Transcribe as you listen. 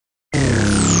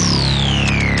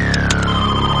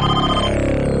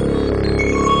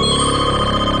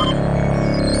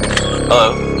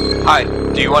Hello? Hi,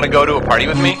 do you want to go to a party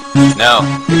with me? No,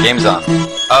 the game's on.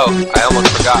 Oh, I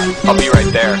almost forgot. I'll be right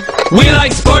there. We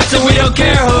like sports and we don't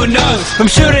care who knows.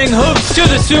 From shooting hoops to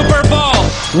the Super Bowl.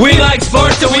 We like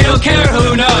sports and we don't care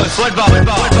who knows. Football,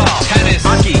 tennis,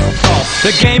 hockey, golf.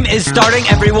 The game is starting,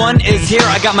 everyone is here.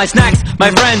 I got my snacks,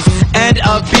 my friends, and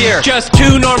a beer. Just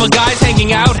two normal guys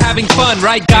hanging out, having fun,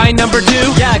 right? Guy number two?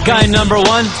 Yeah, guy number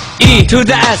one. E to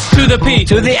the S to the P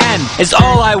to the N is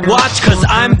all I watch, cause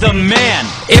I'm the man.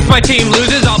 If my team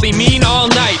loses, I'll be mean all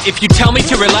night. If you tell me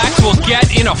to relax, we'll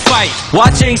get in a fight.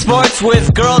 Watching sports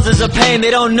with girls is a pain.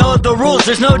 They don't know the rules,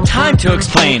 there's no time to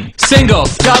explain. Single,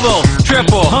 double,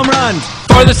 triple, home run.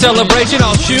 For the celebration,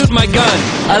 I'll shoot my gun.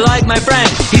 I like my friend,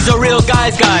 he's a real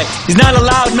guy's guy. He's not a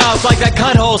loudmouth like that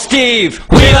cutthole Steve.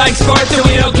 We like sports and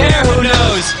we don't care who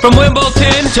knows. From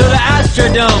Wimbledon to the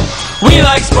Astrodome. We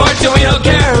like sports and we don't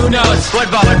care who knows.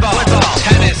 Football,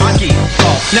 tennis, hockey,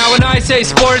 golf. Now when I say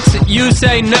sports, you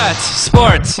say nuts.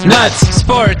 Sports, nuts,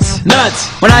 sports, nuts.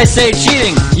 When I say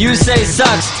cheating, you say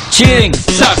sucks. Cheating,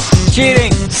 sucks.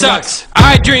 Cheating, sucks.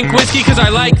 I drink whiskey cause I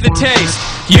like the taste.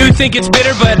 You think it's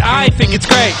bitter, but I think it's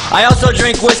great. I also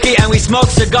drink whiskey and we smoke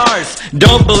cigars.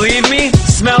 Don't believe me?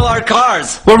 Smell our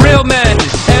cars. We're real men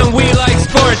and we like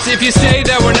sports. If you say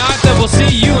that we're not, then we'll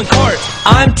see you in court.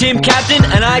 I'm team captain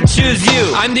and I choose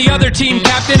you. I'm the other team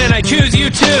captain and I choose you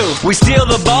too. We steal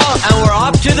the ball and we're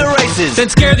off to the races. Then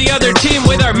scare the other team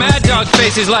with our mad dog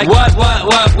faces like what?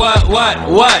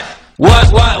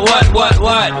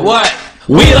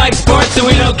 We like sports and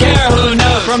we don't care who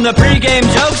knows. From the pregame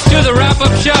jokes to the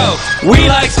wrap-up show. We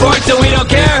like sports and we don't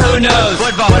care who knows.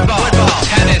 Football,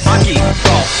 tennis, hockey,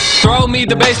 golf. Throw me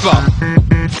the baseball.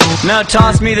 Now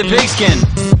toss me the pigskin.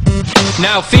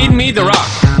 Now feed me the rock.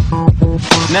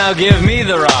 Now give me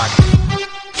the rock.